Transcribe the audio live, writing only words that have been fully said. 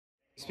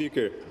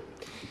Speaker,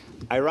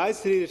 I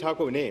rise today to talk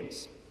about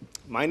names.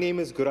 My name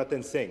is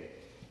Gurratan Singh.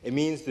 It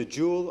means the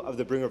jewel of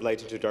the bringer of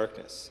light into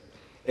darkness.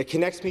 It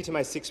connects me to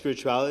my Sikh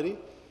spirituality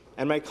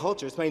and my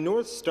culture. It's my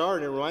North Star,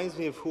 and it reminds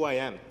me of who I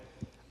am.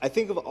 I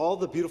think of all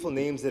the beautiful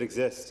names that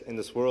exist in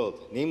this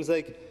world. Names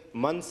like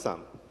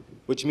Mansam,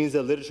 which means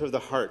the literature of the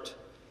heart.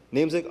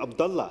 Names like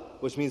Abdullah,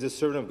 which means the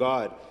servant of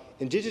God.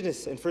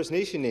 Indigenous and First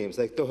Nation names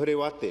like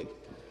Tohorewate.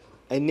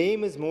 A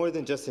name is more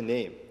than just a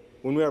name.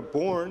 When we are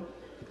born,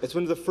 it's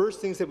one of the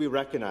first things that we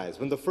recognize,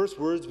 one of the first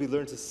words we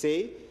learn to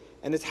say,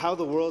 and it's how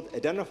the world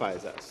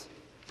identifies us.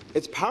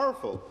 It's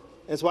powerful,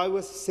 and it's why we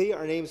must say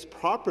our names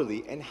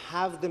properly and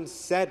have them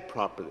said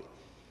properly.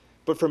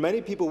 But for many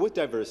people with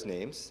diverse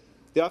names,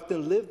 they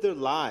often live their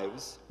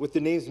lives with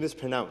their names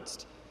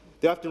mispronounced.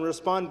 They often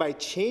respond by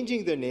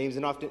changing their names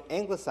and often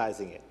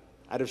anglicizing it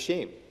out of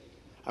shame.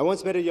 I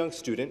once met a young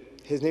student.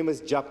 His name was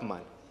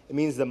Japman. It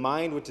means the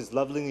mind which is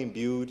lovingly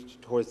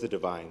imbued towards the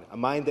divine, a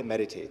mind that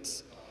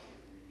meditates.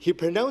 He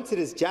pronounced it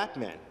as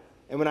Japman,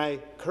 and when I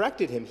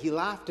corrected him, he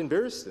laughed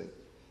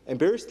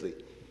embarrassedly.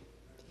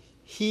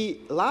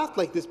 He laughed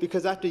like this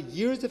because after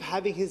years of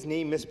having his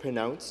name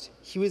mispronounced,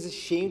 he was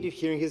ashamed of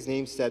hearing his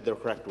name said the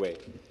correct way.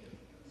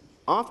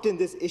 Often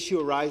this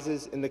issue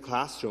arises in the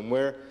classroom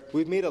where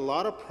we've made a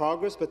lot of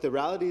progress, but the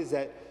reality is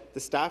that the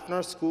staff in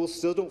our schools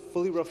still don't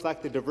fully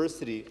reflect the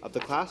diversity of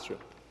the classroom.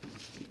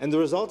 And the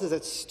result is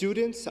that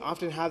students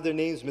often have their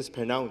names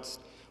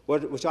mispronounced,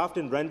 which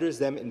often renders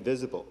them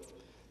invisible.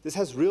 This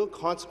has real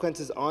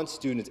consequences on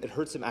students. It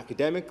hurts them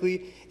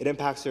academically, it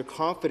impacts their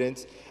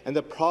confidence, and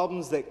the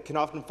problems that can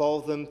often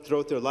follow them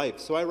throughout their life.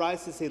 So I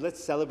rise to say,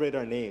 let's celebrate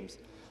our names.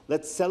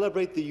 Let's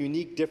celebrate the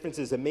unique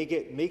differences that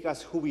make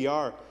us who we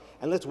are,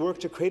 and let's work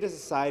to create a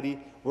society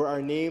where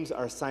our names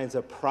are signs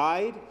of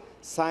pride,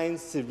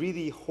 signs to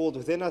really hold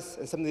within us,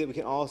 and something that we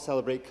can all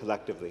celebrate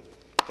collectively.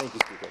 Thank you,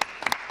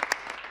 Speaker.